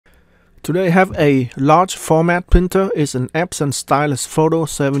Today I have a large format printer. It's an Epson Stylus Pro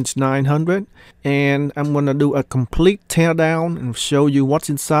 7900, and I'm gonna do a complete teardown and show you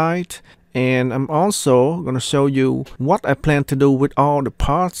what's inside. And I'm also gonna show you what I plan to do with all the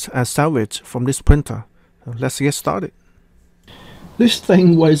parts I salvaged from this printer. So let's get started. This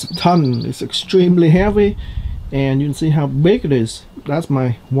thing weighs a ton. It's extremely heavy, and you can see how big it is. That's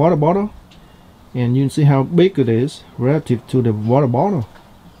my water bottle, and you can see how big it is relative to the water bottle.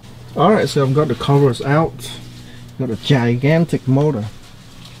 Alright, so I've got the covers out. Got a gigantic motor.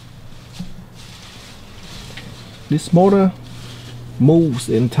 This motor moves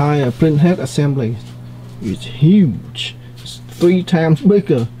the entire print head assembly. It's huge. It's 3 times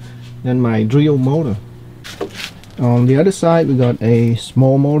bigger than my drill motor. On the other side, we got a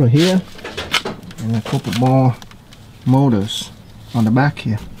small motor here and a couple more motors on the back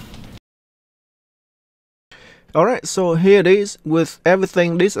here. Alright, so here it is with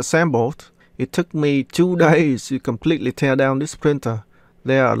everything disassembled. It took me 2 days to completely tear down this printer.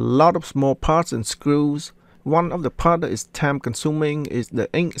 There are a lot of small parts and screws. One of the parts that is time consuming is the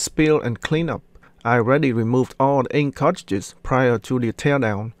ink spill and cleanup. I already removed all the ink cartridges prior to the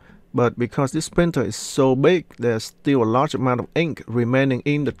teardown, but because this printer is so big, there's still a large amount of ink remaining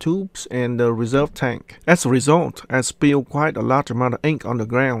in the tubes and the reserve tank. As a result, I spilled quite a large amount of ink on the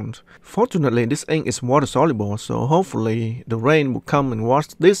ground. Fortunately, this ink is water soluble, so hopefully the rain will come and wash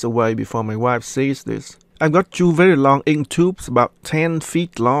this away before my wife sees this. I've got 2 very long ink tubes, about 10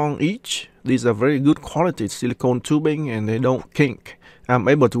 feet long each. These are very good quality silicone tubing and they don't kink. I'm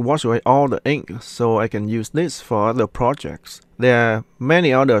able to wash away all the ink, so I can use this for other projects. There are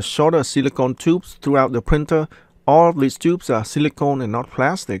many other shorter silicone tubes throughout the printer. All of these tubes are silicone and not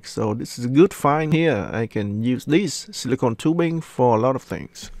plastic, so this is a good find here. I can use this silicone tubing for a lot of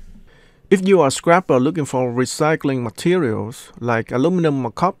things. If you are a scrapper looking for recycling materials like aluminum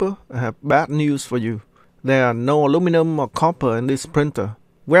or copper, I have bad news for you. There are no aluminum or copper in this printer.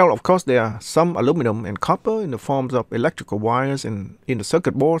 Well, of course there are some aluminum and copper in the forms of electrical wires and in the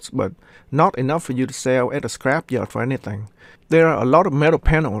circuit boards, but not enough for you to sell at a scrapyard for anything. There are a lot of metal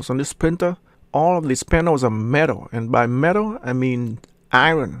panels on this printer. All of these panels are metal, and by metal I mean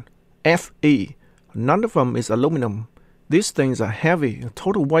iron, Fe. None of them is aluminum. These things are heavy. The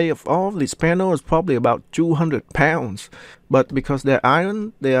total weight of all of these panels is probably about 200 pounds, but because they're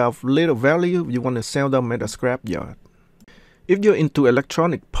iron, they are of little value if you want to sell them at a scrapyard. If you're into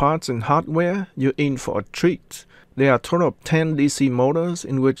electronic parts and hardware, you're in for a treat. There are a total of 10 DC motors,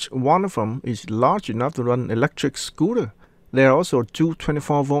 in which one of them is large enough to run an electric scooter. There are also 2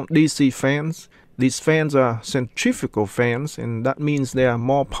 24-volt DC fans. These fans are centrifugal fans, and that means they are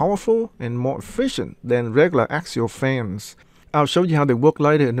more powerful and more efficient than regular axial fans. I'll show you how they work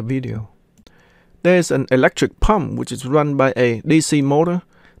later in the video. There is an electric pump which is run by a DC motor.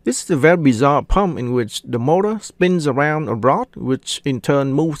 This is a very bizarre pump in which the motor spins around a rod, which in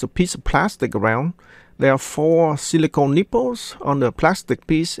turn moves a piece of plastic around. There are 4 silicone nipples on the plastic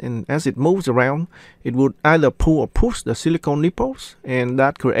piece, and as it moves around, it would either pull or push the silicone nipples, and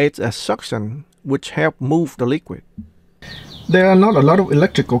that creates a suction which helps move the liquid. There are not a lot of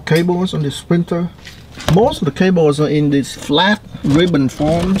electrical cables on this printer. Most of the cables are in these flat ribbon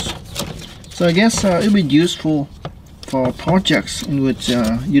forms, so I guess it'll be useful for projects in which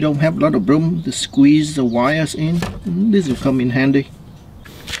you don't have a lot of room to squeeze the wires in. This will come in handy.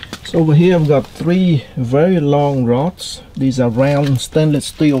 So over here I've got 3 very long rods. These are round stainless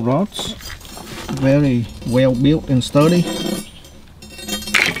steel rods, very well built and sturdy.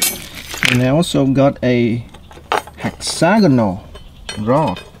 And I also got a hexagonal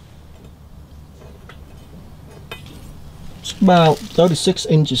rod. It's about 36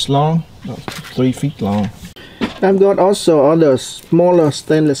 inches long, about 3 feet long. I've got also other smaller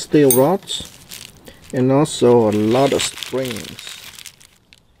stainless steel rods and also a lot of springs.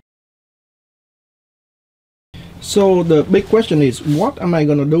 So the big question is, what am I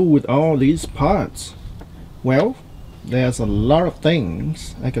gonna do with all these parts? Well, there's a lot of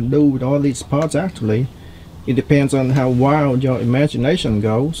things I can do with all these parts actually. It depends on how wild your imagination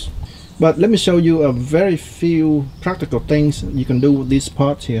goes. But let me show you a very few practical things you can do with these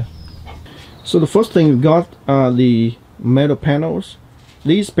parts here. So the first thing we've got are the metal panels.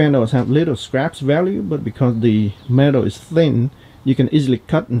 These panels have little scraps value, but because the metal is thin, you can easily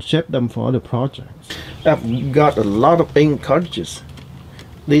cut and shape them for other projects. I've got a lot of ink cartridges.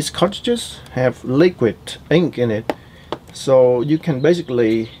 These cartridges have liquid ink in it, so you can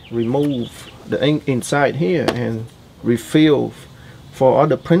basically remove the ink inside here and refill for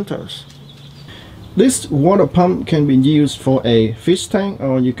other printers. This water pump can be used for a fish tank,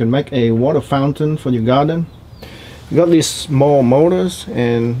 or you can make a water fountain for your garden. You got these small motors,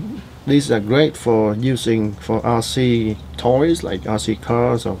 and These are great for using for RC toys like RC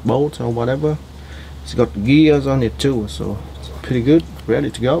cars or boats or whatever. It's got gears on it too, so it's pretty good, ready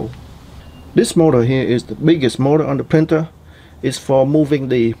to go. This motor here is the biggest motor on the printer. It's for moving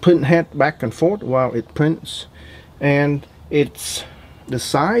the print head back and forth while it prints, and the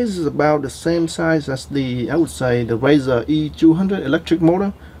size is about the same size as I would say the Razer E200 electric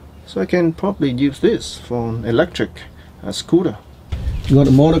motor, so I can probably use this for an electric scooter. You got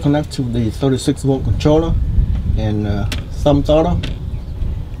the motor connected to the 36-volt controller and thumb throttle,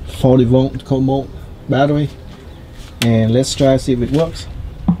 40-volt cobalt battery, and let's try to see if it works.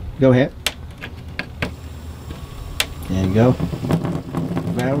 Go ahead. There you go.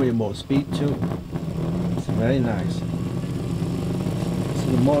 Variable speed too. It's very nice. So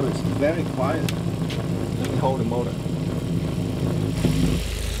the motor is very quiet. Let me hold the motor.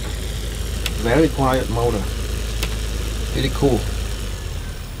 Very quiet motor. Pretty cool.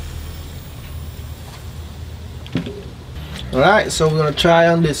 Alright, so we're gonna try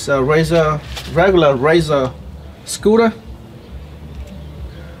on this regular Razer scooter.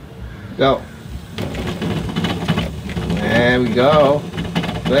 Go. There we go.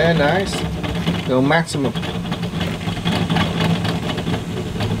 Very nice. Go maximum.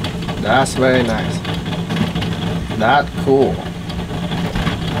 That's very nice. That's cool.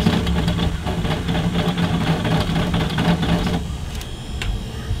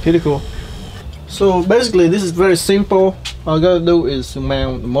 Pretty cool. So basically this is very simple. All I gotta do is to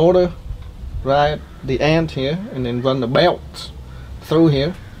mount the motor right at the end here and then run the belt through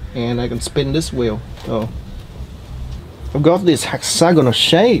here, and I can spin this wheel. So I've got this hexagonal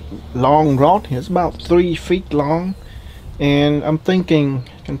shape long rod here. It's about 3 feet long, and I'm thinking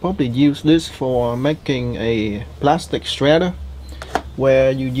I can probably use this for making a plastic shredder, where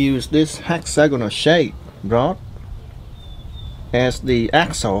you use this hexagonal shape rod as the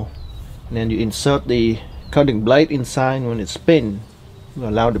axle, and then you insert the cutting blade inside. When it spins, you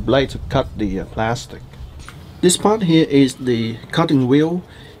allow the blade to cut the plastic. This part here is the cutting wheel.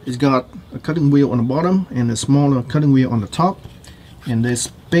 It's got a cutting wheel on the bottom and a smaller cutting wheel on the top, and they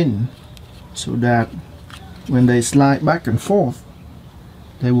spin so that when they slide back and forth,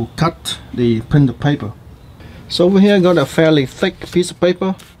 they will cut the printer paper. So over here I got a fairly thick piece of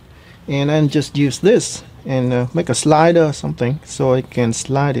paper, and then just use this and make a slider or something so I can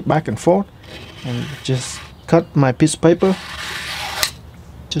slide it back and forth and just cut my piece of paper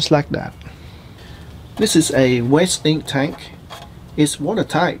just like that. This is a waste ink tank. It's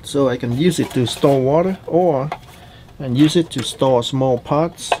watertight, so I can use it to store water or and use it to store small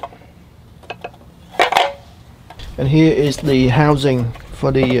parts. And here is the housing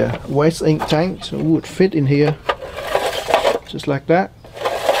for the waste ink tank, so it would fit in here just like that.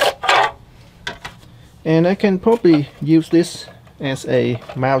 And I can probably use this as a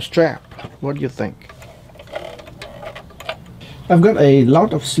mouse strap. What do you think? I've got a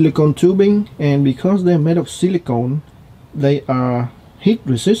lot of silicone tubing, and because they're made of silicone, they are heat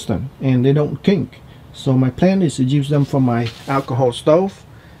resistant and they don't kink. So my plan is to use them for my alcohol stove.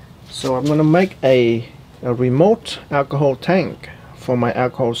 So I'm gonna make a remote alcohol tank for my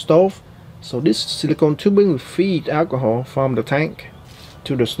alcohol stove. So this silicone tubing will feed alcohol from the tank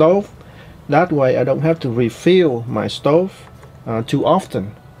to the stove. That way I don't have to refill my stove too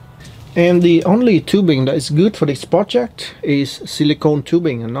often. And the only tubing that is good for this project is silicone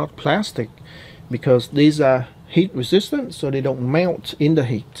tubing and not plastic, because these are heat resistant, so they don't melt in the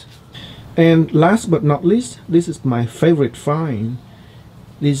heat. And last but not least, this is my favorite find.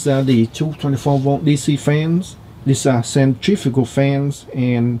 These are the 224-volt DC fans. These are centrifugal fans,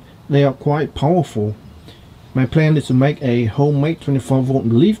 and they are quite powerful. My plan is to make a homemade 24-volt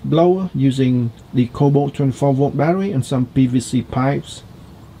leaf blower using the cobalt 24-volt battery and some PVC pipes.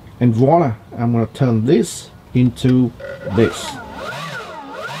 And voila, I'm going to turn this into this.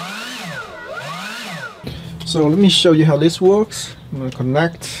 So let me show you how this works. I'm going to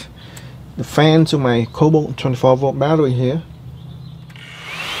connect the fan to my cobalt 24-volt battery here.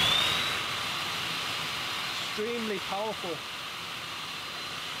 Extremely powerful.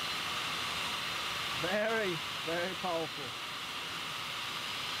 Very, very powerful.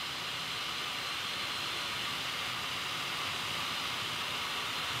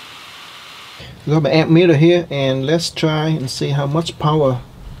 We got my amp meter here, and let's try and see how much power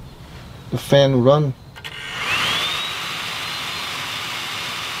the fan will run.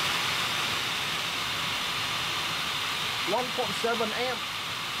 .7 amp.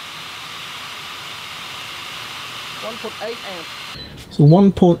 1.8 amp. So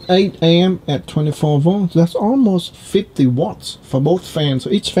 1.8 amp at 24 volts. That's almost 50 watts for both fans. So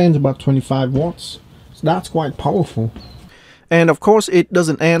each fan is about 25 watts. So that's quite powerful. And of course, it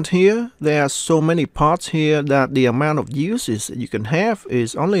doesn't end here. There are so many parts here that the amount of uses you can have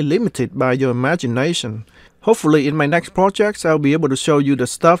is only limited by your imagination. Hopefully in my next projects I'll be able to show you the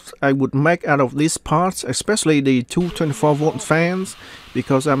stuff I would make out of these parts, especially the two 24-volt fans,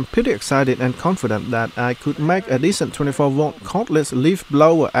 because I'm pretty excited and confident that I could make a decent 24-volt cordless leaf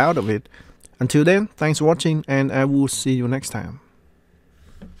blower out of it. Until then, thanks for watching and I will see you next time.